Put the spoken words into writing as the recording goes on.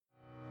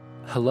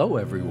Hello,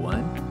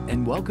 everyone,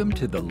 and welcome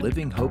to the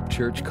Living Hope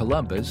Church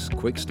Columbus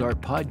Quick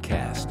Start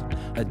Podcast,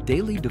 a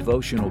daily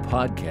devotional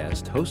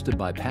podcast hosted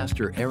by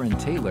Pastor Aaron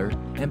Taylor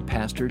and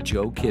Pastor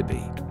Joe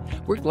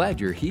Kibbe. We're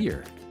glad you're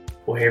here.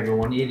 Well, hey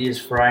everyone, it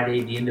is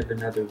Friday, the end of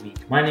another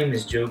week. My name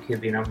is Joe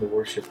Kibbe, and I'm the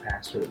worship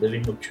pastor at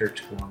Living Hope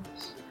Church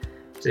Columbus.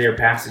 Today our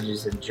passage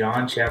is in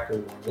John chapter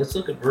 1. Let's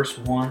look at verse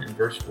 1 and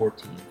verse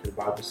 14, for the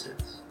Bible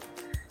says,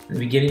 "In the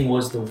beginning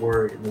was the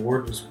Word, and the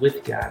Word was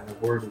with God, and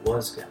the Word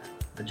was God."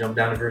 I jump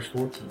down to verse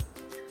 14.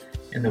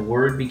 "And the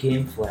Word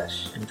became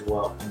flesh and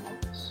dwelt among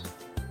us."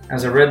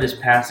 As I read this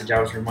passage,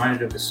 I was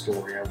reminded of a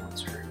story I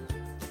once heard.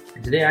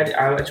 And today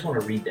I just want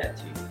to read that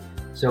to you.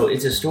 So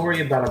it's a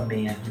story about a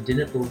man who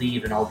didn't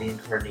believe in all the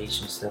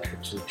incarnation stuff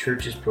which the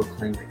churches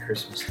proclaim at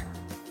Christmas time.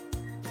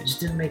 It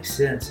just didn't make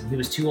sense, and he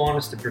was too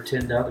honest to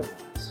pretend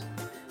otherwise.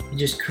 He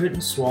just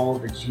couldn't swallow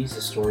the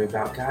Jesus story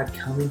about God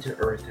coming to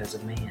earth as a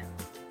man.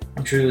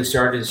 "I'm truly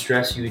sorry to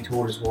distress you," he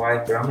told his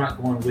wife, "but I'm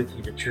not going with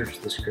you to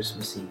church this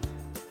Christmas Eve."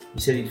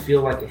 He said he'd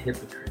feel like a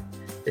hypocrite,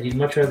 that he'd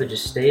much rather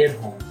just stay at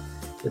home,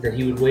 but that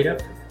he would wait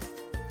up for them.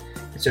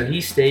 And so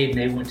he stayed, and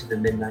they went to the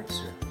midnight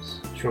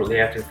service. Shortly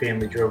after the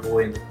family drove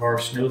away in the car,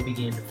 snow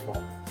began to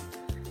fall.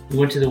 He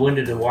went to the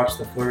window to watch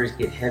the flurries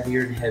get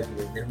heavier and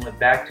heavier, and then went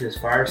back to his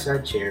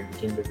fireside chair and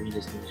began to read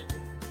his newspaper.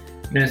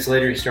 Minutes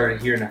later, he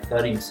started hearing a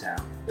thudding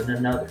sound, then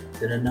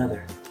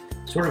another.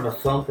 Sort of a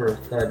thump or a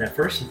thud, and at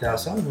first he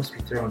thought someone must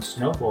be throwing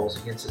snowballs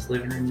against his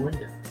living room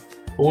window.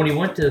 But when he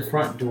went to the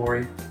front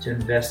door to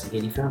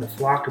investigate, he found a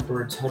flock of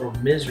birds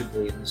huddled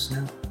miserably in the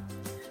snow.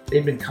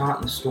 They'd been caught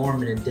in the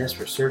storm and in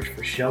desperate search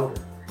for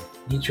shelter.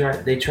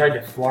 They tried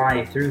to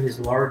fly through his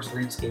large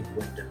landscape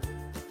window.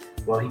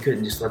 Well, he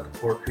couldn't just let the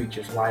poor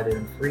creatures lie there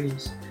and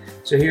freeze,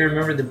 so he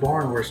remembered the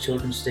barn where his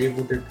children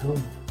stabled their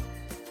pony.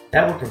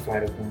 That would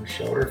provide a warm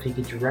shelter if he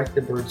could direct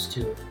the birds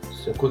to it.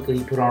 So quickly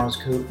he put on his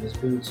coat and his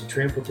boots and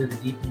trampled through the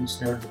deepening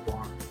snow to the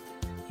barn.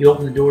 He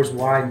opened the doors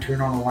wide and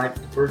turned on the light,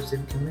 but the birds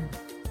didn't come in.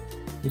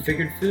 He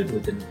figured food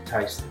would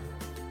entice them.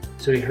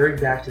 So he hurried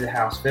back to the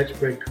house, fetched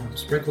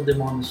breadcrumbs, sprinkled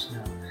them on the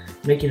snow,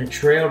 making a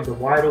trail to the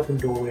wide open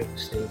doorway of the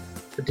stable.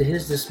 But to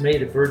his dismay,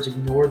 the birds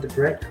ignored the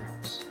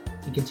breadcrumbs.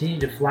 He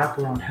continued to flap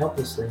around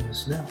helplessly in the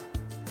snow.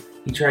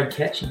 He tried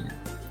catching them.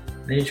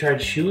 Then he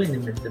tried shooing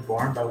them into the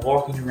barn by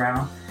walking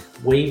around,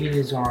 waving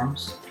his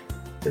arms.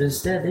 But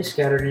instead, they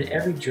scattered in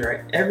every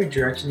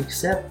direction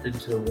except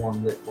into the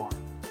warm lit barn.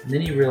 And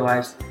then he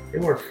realized they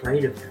were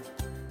afraid of him.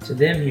 To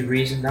them, he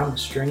reasoned, "I'm a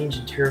strange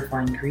and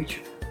terrifying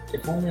creature.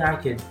 If only I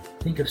could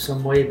think of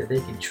some way that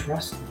they could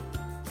trust me,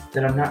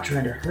 that I'm not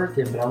trying to hurt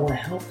them, but I want to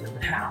help them.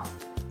 But how?"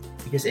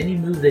 Because any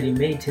move that he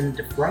made tended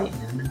to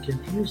frighten them and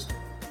confuse them.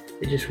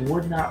 They just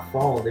would not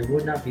follow. They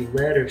would not be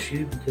led or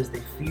shooed because they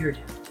feared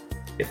him.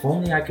 "If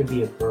only I could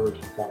be a bird,"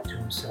 he thought to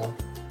himself,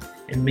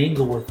 "and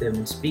mingle with them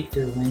and speak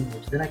their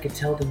language. Then I could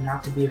tell them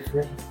not to be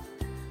afraid.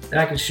 Then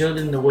I could show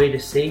them the way to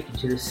safety,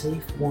 to the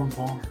safe, warm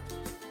barn.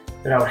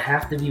 But I would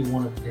have to be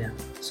one of them,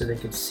 so they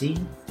could see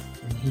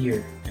and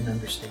hear and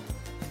understand."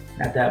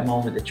 At that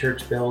moment, the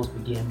church bells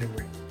began to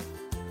ring.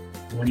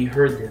 And when he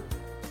heard them,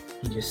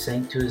 he just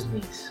sank to his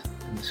knees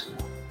in the snow.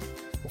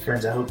 Well,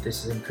 friends, I hope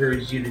this has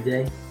encouraged you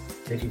today.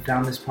 And if you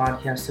found this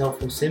podcast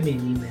helpful, send me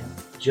an email,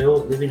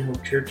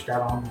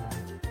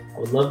 joe@livinghopechurch.online. I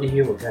would love to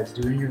hear what God's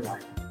doing in your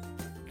life.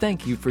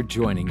 Thank you for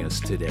joining us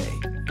today.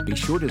 Be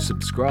sure to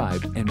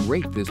subscribe and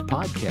rate this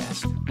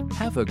podcast.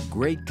 Have a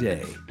great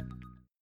day.